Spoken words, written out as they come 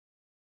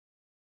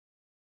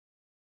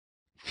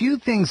Few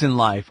things in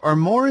life are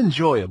more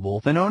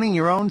enjoyable than owning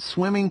your own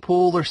swimming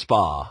pool or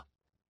spa.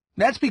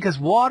 That's because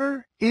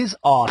water is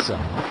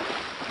awesome.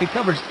 It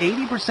covers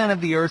 80%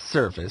 of the Earth's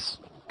surface,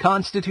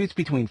 constitutes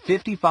between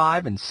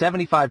 55 and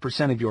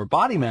 75% of your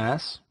body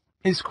mass,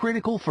 is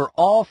critical for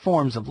all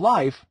forms of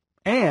life,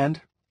 and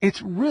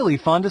it's really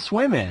fun to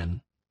swim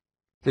in.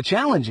 The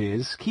challenge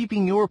is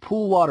keeping your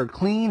pool water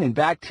clean and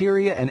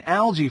bacteria and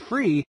algae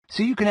free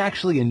so you can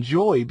actually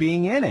enjoy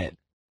being in it.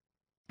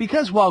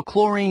 Because while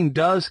chlorine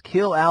does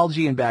kill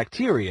algae and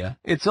bacteria,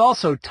 it's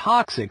also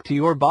toxic to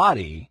your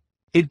body.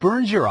 It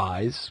burns your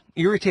eyes,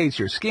 irritates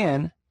your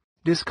skin,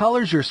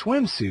 discolors your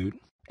swimsuit,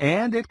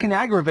 and it can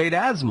aggravate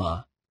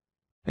asthma.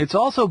 It's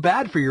also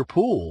bad for your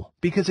pool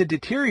because it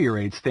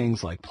deteriorates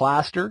things like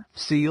plaster,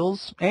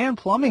 seals, and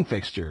plumbing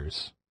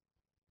fixtures.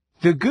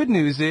 The good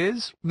news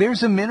is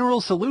there's a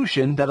mineral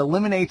solution that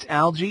eliminates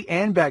algae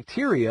and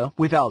bacteria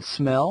without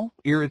smell,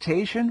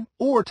 irritation,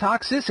 or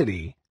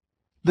toxicity.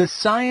 The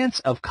science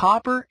of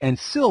copper and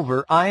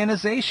silver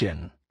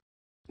ionization.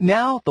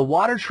 Now, the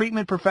water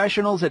treatment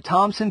professionals at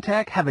Thompson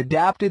Tech have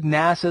adapted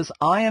NASA's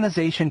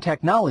ionization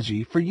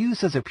technology for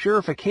use as a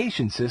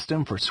purification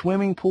system for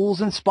swimming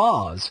pools and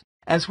spas,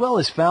 as well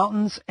as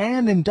fountains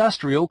and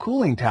industrial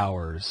cooling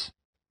towers.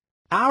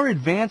 Our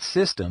advanced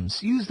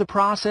systems use the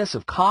process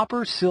of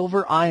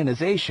copper-silver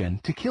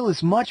ionization to kill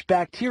as much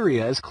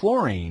bacteria as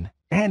chlorine,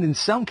 and in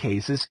some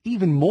cases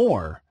even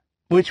more.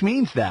 Which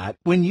means that,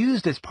 when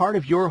used as part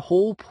of your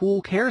whole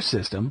pool care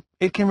system,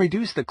 it can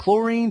reduce the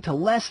chlorine to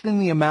less than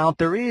the amount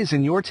there is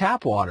in your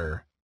tap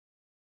water.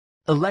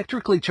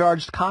 Electrically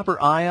charged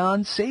copper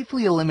ions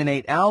safely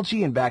eliminate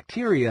algae and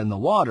bacteria in the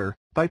water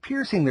by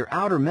piercing their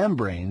outer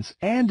membranes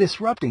and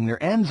disrupting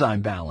their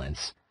enzyme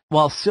balance,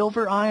 while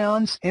silver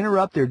ions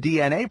interrupt their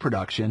DNA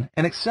production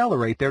and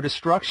accelerate their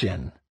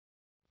destruction.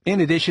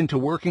 In addition to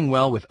working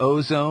well with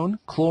ozone,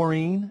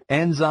 chlorine,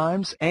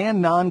 enzymes,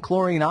 and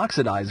non-chlorine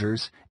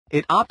oxidizers,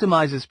 it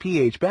optimizes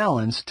pH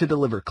balance to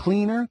deliver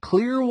cleaner,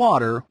 clear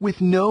water with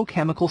no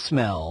chemical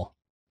smell.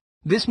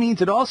 This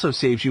means it also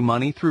saves you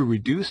money through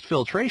reduced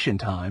filtration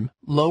time,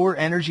 lower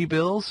energy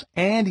bills,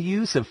 and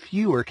use of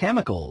fewer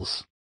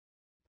chemicals.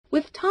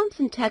 With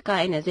Thompson Tech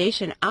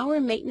ionization, our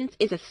maintenance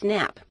is a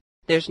snap.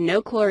 There's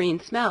no chlorine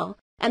smell,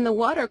 and the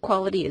water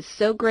quality is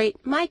so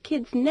great my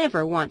kids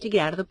never want to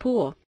get out of the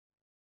pool.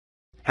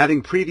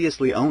 Having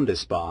previously owned a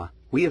spa,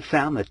 we have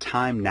found the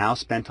time now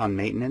spent on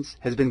maintenance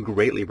has been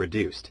greatly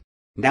reduced.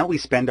 Now we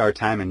spend our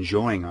time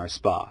enjoying our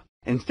spa,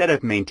 instead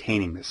of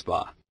maintaining the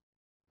spa.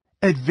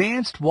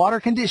 Advanced water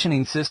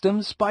conditioning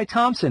systems by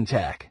Thompson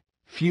Tech.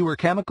 Fewer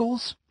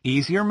chemicals,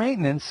 easier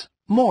maintenance,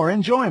 more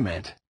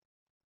enjoyment.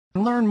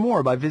 Learn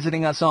more by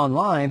visiting us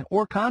online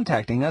or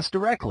contacting us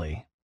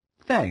directly.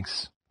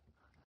 Thanks.